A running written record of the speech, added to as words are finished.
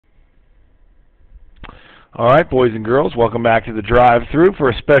All right, boys and girls, welcome back to the drive-thru for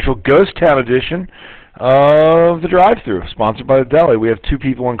a special Ghost Town edition of the drive-thru, sponsored by the Deli. We have two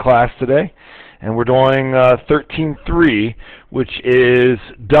people in class today, and we're doing 13.3, which is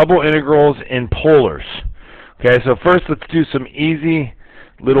double integrals in polars. Okay, so first let's do some easy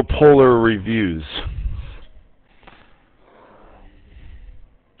little polar reviews.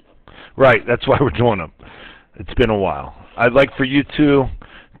 Right, that's why we're doing them. It's been a while. I'd like for you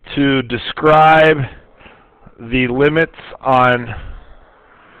to describe the limits on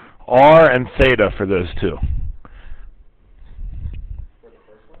R and theta for those two.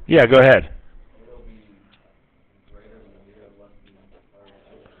 Yeah, go ahead.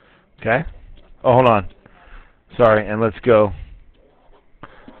 Okay. Oh, hold on. Sorry, and let's go.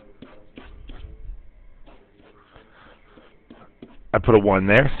 I put a 1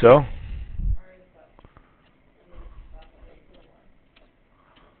 there, so.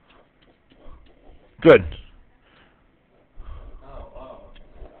 Good.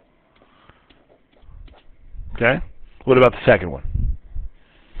 Okay. What about the second one?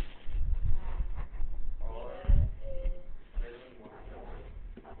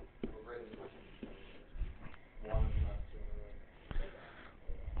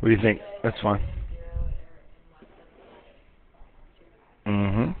 What do you think? That's fine.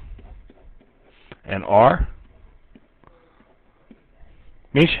 Mm-hmm. And R?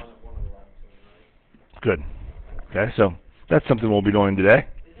 Mish? Good. Okay, so that's something we'll be doing today.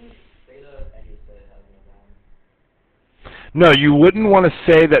 No, you wouldn't want to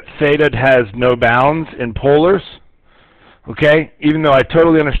say that theta has no bounds in polars, okay, even though I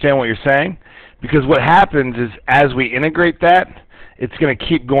totally understand what you're saying, because what happens is as we integrate that, it's going to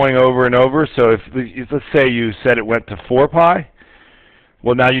keep going over and over. So if let's say you said it went to 4 pi,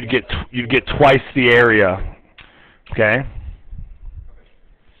 well, now you'd get twice the area, okay?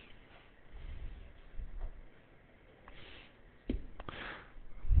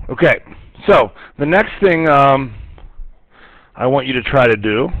 Okay, so the next thing I want you to try to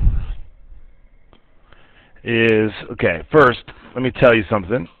do is, okay, first, let me tell you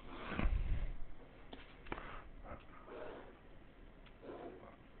something.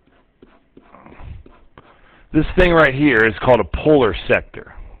 This thing right here is called a polar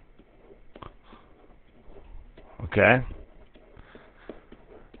sector. Okay?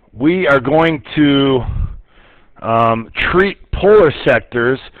 We are going to treat polar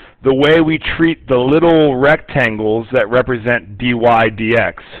sectors the way we treat the little rectangles that represent dy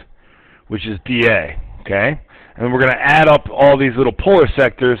dx, which is dA, okay? And we're going to add up all these little polar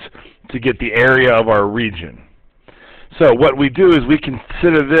sectors to get the area of our region. So what we do is we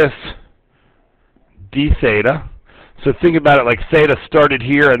consider this d theta. So think about it like theta started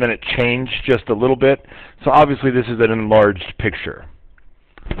here and then it changed just a little bit. So obviously this is an enlarged picture.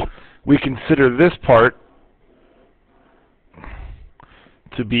 We consider this part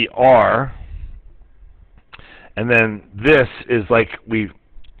to be R, and then this is like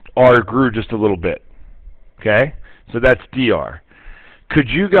R grew just a little bit, okay? So that's dr. Could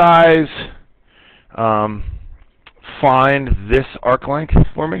you guys find this arc length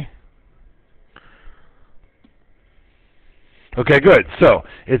for me? Okay, good. So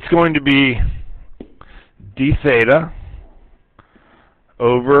it's going to be d theta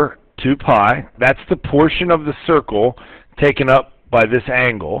over 2 pi. That's the portion of the circle taken up by this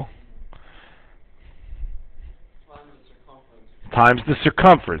angle times the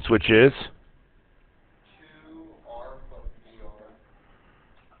circumference, which is 2r plus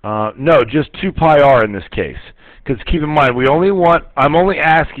dr. No, just 2 pi r in this case. Because keep in mind, I'm only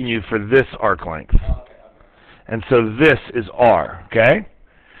asking you for this arc length. And so this is r, okay?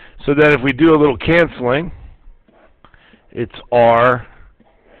 So then if we do a little canceling, it's r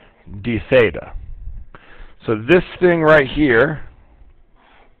d theta. So this thing right here,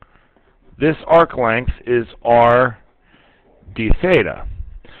 this arc length is r d theta.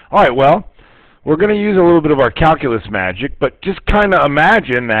 All right, well, we're going to use a little bit of our calculus magic, but just kind of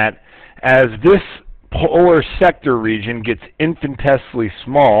imagine that as this polar sector region gets infinitesimally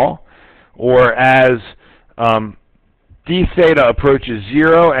small, or as d theta approaches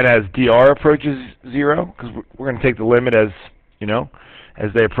 0 and as dr approaches 0, because we're going to take the limit as, you know,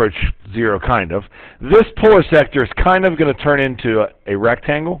 as they approach 0, kind of. This polar sector is kind of going to turn into a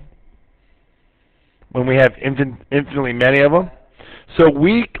rectangle when we have infinitely many of them. So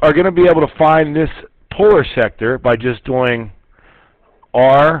we are going to be able to find this polar sector by just doing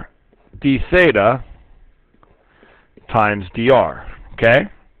r d theta times dr, okay?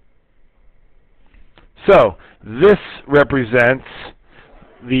 So this represents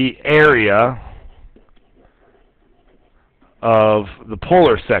the area of the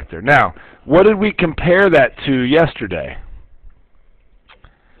polar sector. Now, what did we compare that to yesterday?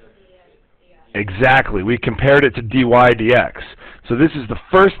 Exactly. We compared it to dy dx. So this is the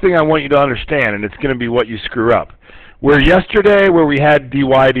first thing I want you to understand, and it's going to be what you screw up. Where yesterday, where we had dy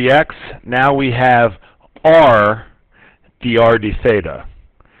dx, now we have r dr d theta.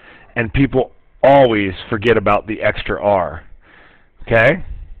 And people always forget about the extra r. Okay?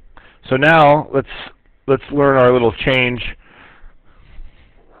 So now let's learn our little change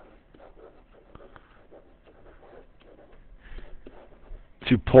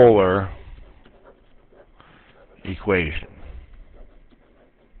to polar equation.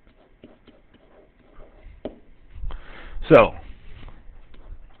 So,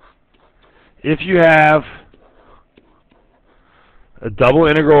 if you have a double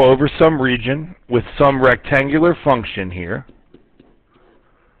integral over some region with some rectangular function here,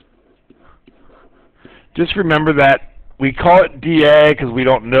 just remember that we call it dA because we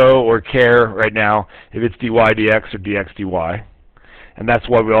don't know or care right now if it's dy dx or dx dy. And that's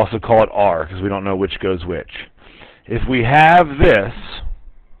why we also call it r, because we don't know which goes which. If we have this,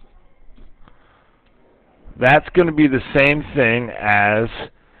 that's going to be the same thing as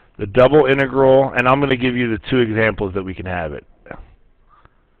the double integral, and I'm going to give you the two examples that we can have it.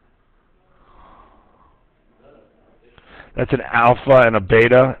 That's an alpha and a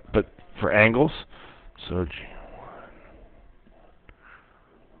beta, but for angles. So G1.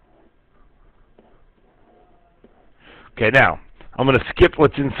 Okay, now, I'm going to skip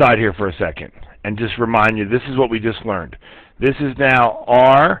what's inside here for a second and just remind you, this is what we just learned. This is now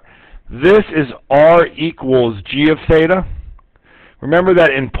r. This is r equals g of theta. Remember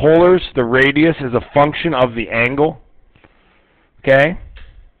that in polars, the radius is a function of the angle. Okay?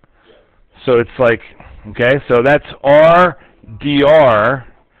 So it's like, okay, so that's r dr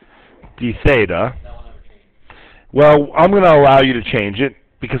d theta. Well, I'm going to allow you to change it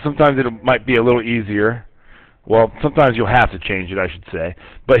because sometimes it might be a little easier. Well, sometimes you'll have to change it, I should say.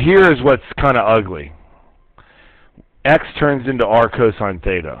 But here is what's kind of ugly. X turns into r cosine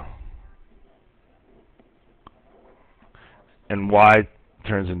theta. And y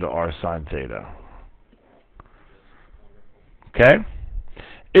turns into r sine theta. Okay?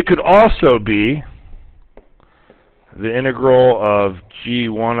 It could also be the integral of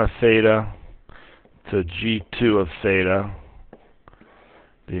g1 of theta to g2 of theta,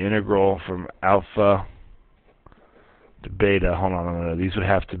 the integral from alpha to beta. Hold on, these would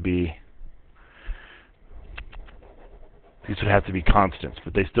have to be constants,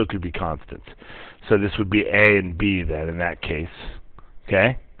 but they still could be constants. So this would be a and b then in that case.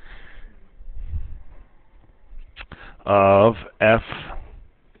 Okay? Of f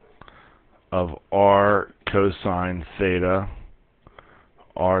of r cosine theta,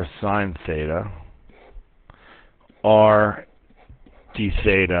 r sine theta, r d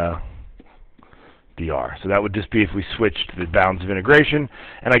theta dr. So that would just be if we switched the bounds of integration.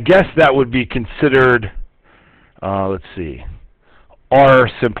 And I guess that would be considered, let's see, r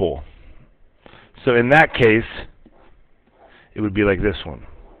simple. So in that case, it would be like this one.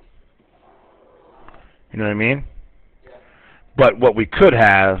 You know what I mean? But what we could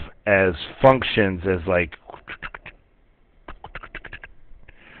have as functions as like,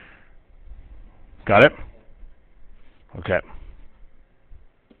 got it? Okay.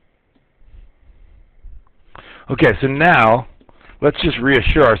 Okay, so now let's just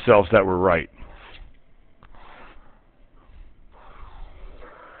reassure ourselves that we're right.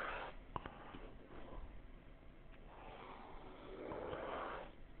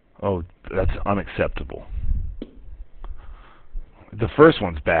 Oh, that's unacceptable. The first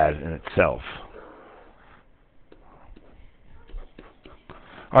one's bad in itself.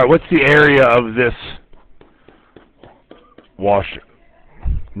 All right, what's the area of this washer?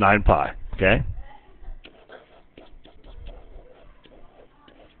 9 pi, okay?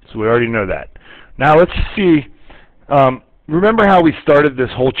 So we already know that. Now let's see, remember how we started this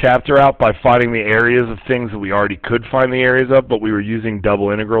whole chapter out by finding the areas of things that we already could find the areas of, but we were using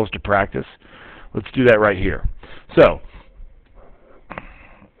double integrals to practice? Let's do that right here. So,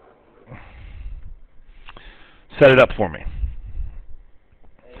 set it up for me.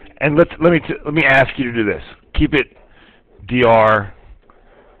 And let me ask you to do this. Keep it dr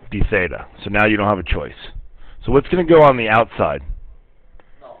d theta. So now you don't have a choice. So what's going to go on the outside?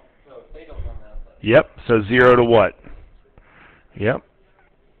 No, so theta's on the outside. Yep. So 0 to what? Yep.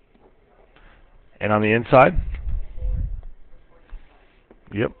 And on the inside?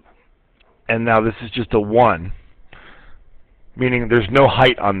 Yep. And now this is just a 1, meaning there's no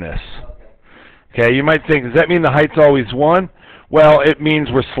height on this. Okay, you might think, does that mean the height's always 1? Well, it means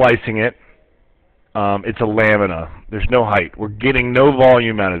we're slicing it, it's a lamina. There's no height. We're getting no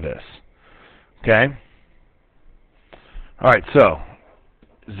volume out of this. Okay? All right, so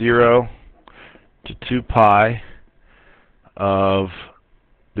 0 to 2 pi of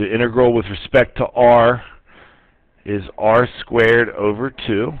the integral with respect to r is r squared over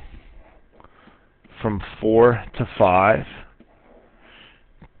 2 from 4 to 5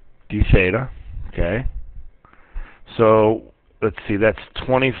 d theta. Okay? So let's see, that's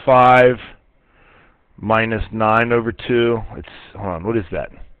 25 minus 9 over 2. Hold on, what is that?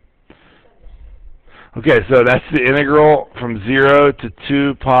 Okay, so that's the integral from 0 to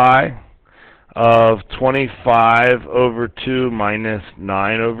 2 pi of 25 over 2 minus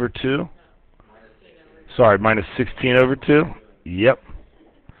 9 over 2. Sorry, minus 16 over 2. Yep.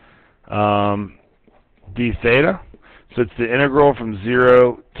 D theta. So it's the integral from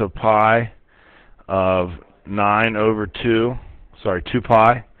 0 to pi of 9 over 2. Sorry, 2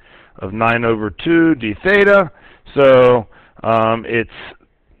 pi of 9 over 2 d theta. So it's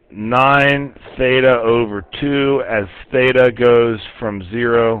 9 theta over 2 as theta goes from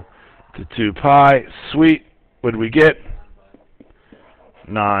 0 to 2 pi. Sweet. What did we get?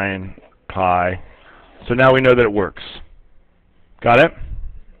 9 pi. So now we know that it works. Got it?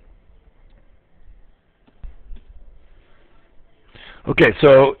 Okay,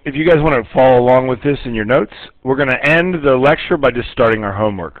 so if you guys want to follow along with this in your notes, we're going to end the lecture by just starting our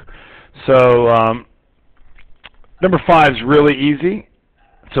homework. So number 5 is really easy.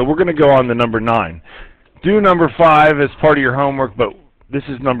 So we're going to go on to number 9. Do number 5 as part of your homework, but this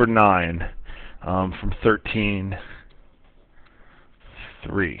is number 9 from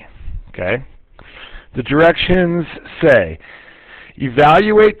 13.3. Okay? The directions say,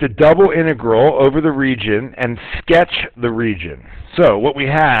 evaluate the double integral over the region and sketch the region. So what we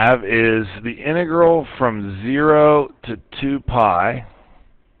have is the integral from 0 to 2 pi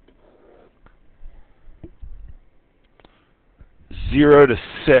 0 to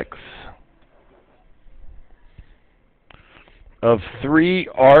 6 of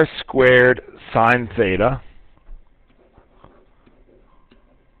 3r squared sine theta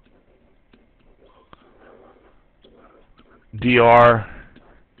dr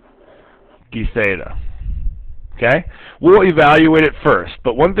d theta. Okay? We'll evaluate it first,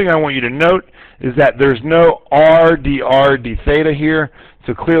 but one thing I want you to note is that there's no r dr d theta here,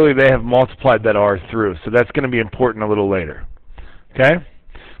 so clearly they have multiplied that r through, so that's going to be important a little later. Okay?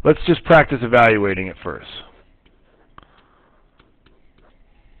 Let's just practice evaluating it first.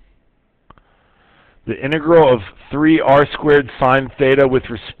 The integral of 3r squared sine theta with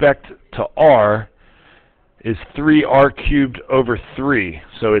respect to r is 3r cubed over 3.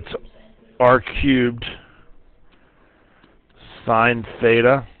 So it's r cubed sine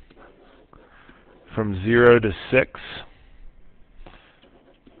theta from 0 to 6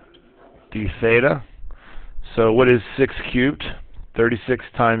 d theta. So what is 6 cubed? 36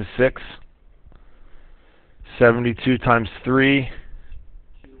 times 6. 72 times 3.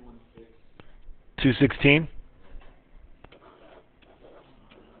 216.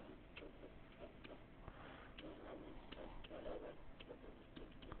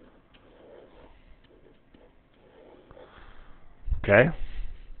 Okay.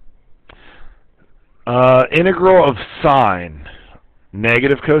 Integral of sine.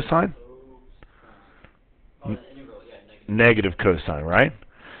 Negative cosine? Negative cosine, right?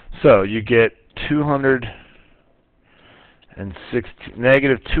 So you get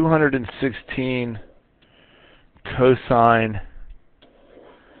negative 216 cosine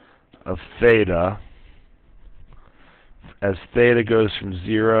of theta as theta goes from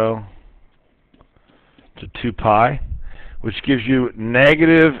 0 to 2 pi, which gives you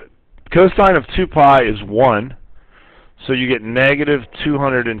negative, cosine of 2 pi is 1, so you get negative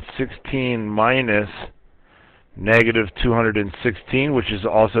 216 minus negative 216, which is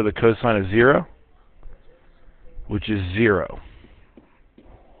also the cosine of 0, which is 0.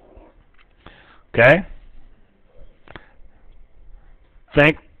 Okay?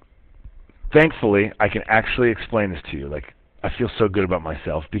 Thankfully, I can actually explain this to you. Like, I feel so good about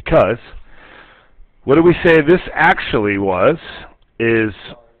myself because what do we say this actually was is,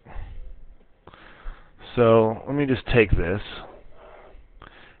 so let me just take this.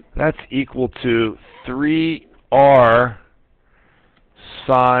 That's equal to 3r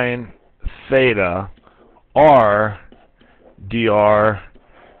sine theta r dr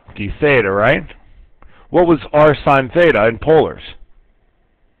d theta, right? What was r sine theta in polars?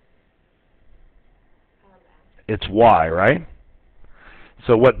 It's y, right?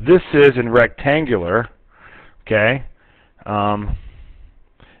 So what this is in rectangular, okay,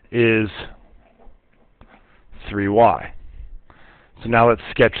 is 3y. So now let's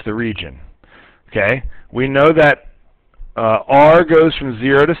sketch the region. Okay, we know that r goes from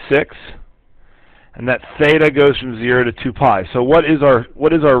 0 to 6, and that theta goes from 0 to 2 pi. So what is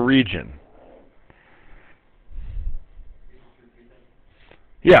our region?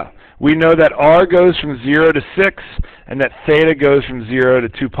 Yeah, we know that r goes from 0 to 6, and that theta goes from 0 to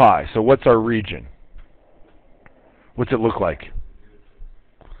 2 pi. So what's our region? What's it look like?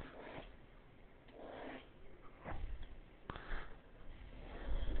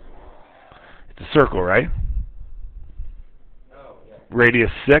 It's a circle, right? Oh, yeah.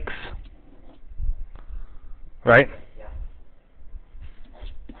 Radius 6, right? Yeah.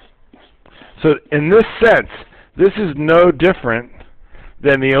 So in this sense, this is no different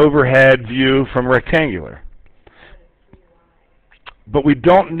than the overhead view from rectangular. But we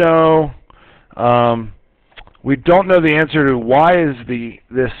don't know the answer to why is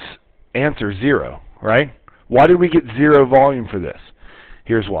this answer 0, right? Why did we get 0 volume for this?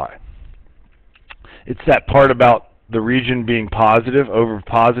 Here's why. It's that part about the region being positive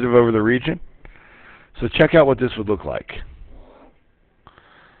over the region. So check out what this would look like.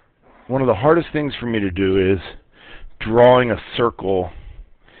 One of the hardest things for me to do is drawing a circle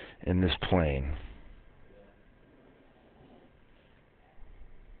in this plane.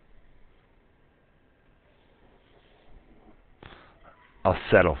 I'll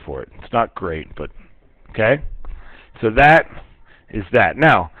settle for it. It's not great, but okay. So that is that.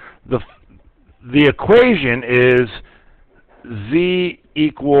 Now, the equation is z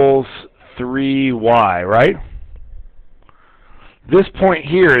equals 3y, right? This point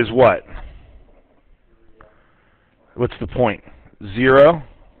here is what? What's the point? 0?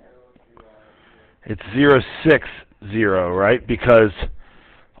 It's 0, 6, 0, right? Because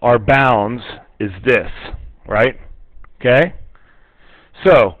our bounds is this, right? Okay?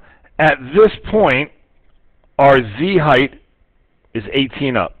 So, at this point, our z height is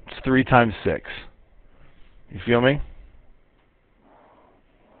 18 up. It's 3 times 6. You feel me?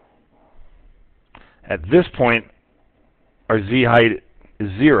 At this point, our z height is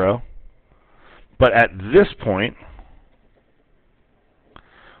 0. But at this point,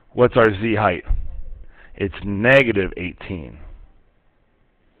 what's our z height? It's negative 18.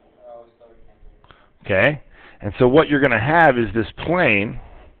 Okay? And so what you're going to have is this plane,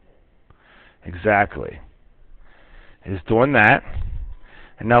 exactly, is doing that.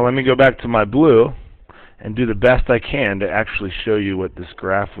 And now let me go back to my blue and do the best I can to actually show you what this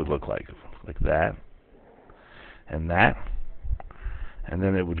graph would look like. Like that, and that. And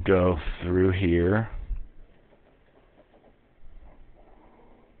then it would go through here.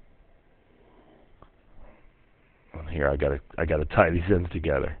 Here, I gotta tie these ends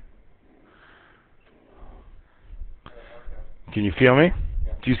together. Can you feel me?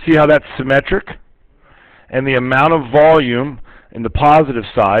 Do you see how that's symmetric? And the amount of volume in the positive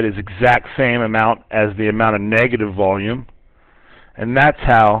side is exact same amount as the amount of negative volume. And that's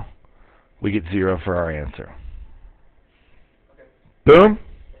how we get 0 for our answer. Okay. Boom.